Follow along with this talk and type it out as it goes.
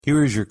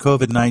Here is your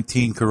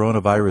COVID-19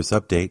 coronavirus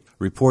update.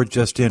 Report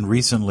just in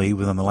recently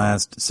within the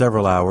last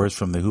several hours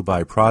from the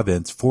Hubei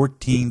province,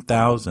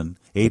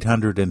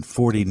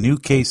 14,840 new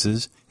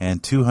cases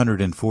and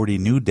 240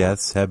 new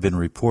deaths have been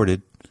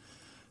reported.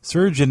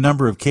 Surge in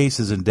number of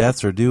cases and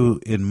deaths are due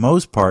in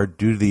most part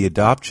due to the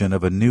adoption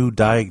of a new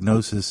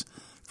diagnosis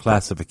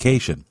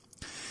classification.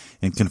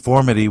 In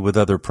conformity with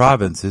other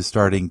provinces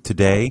starting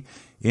today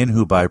in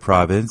Hubei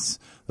province,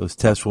 those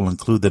tests will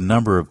include the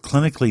number of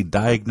clinically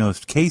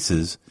diagnosed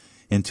cases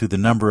into the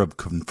number of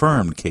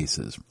confirmed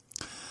cases.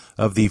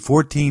 Of the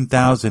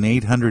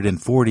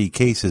 14,840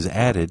 cases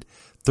added,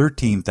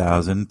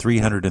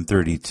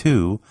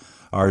 13,332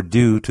 are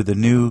due to the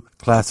new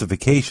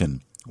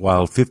classification,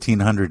 while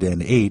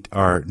 1,508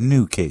 are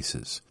new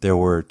cases. There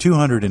were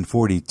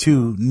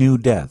 242 new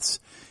deaths,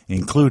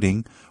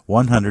 including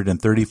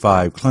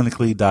 135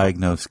 clinically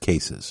diagnosed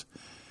cases.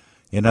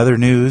 In other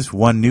news,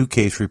 one new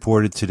case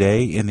reported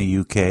today in the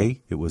UK.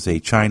 It was a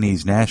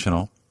Chinese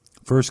national,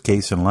 first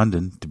case in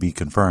London to be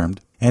confirmed,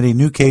 and a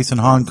new case in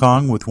Hong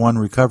Kong with one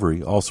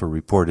recovery also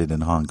reported in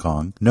Hong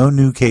Kong. No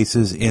new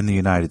cases in the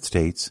United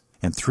States,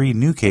 and 3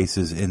 new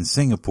cases in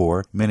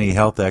Singapore. Many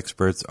health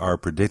experts are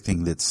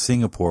predicting that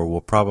Singapore will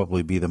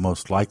probably be the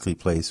most likely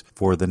place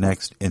for the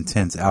next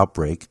intense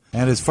outbreak.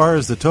 And as far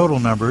as the total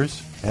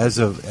numbers, as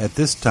of at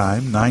this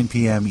time, 9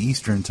 p.m.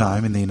 Eastern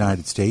Time in the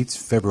United States,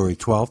 February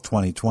 12,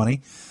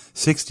 2020,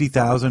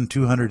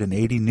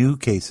 60,280 new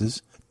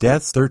cases,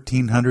 deaths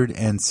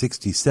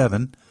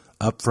 1,367,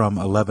 up from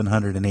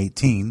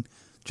 1,118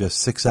 just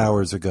 6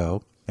 hours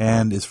ago.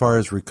 And as far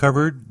as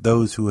recovered,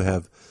 those who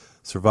have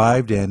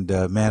survived and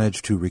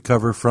managed to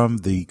recover from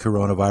the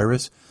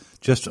coronavirus,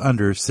 just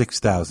under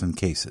 6,000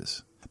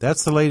 cases.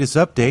 That's the latest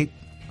update,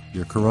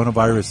 your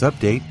coronavirus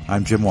update.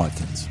 I'm Jim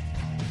Watkins.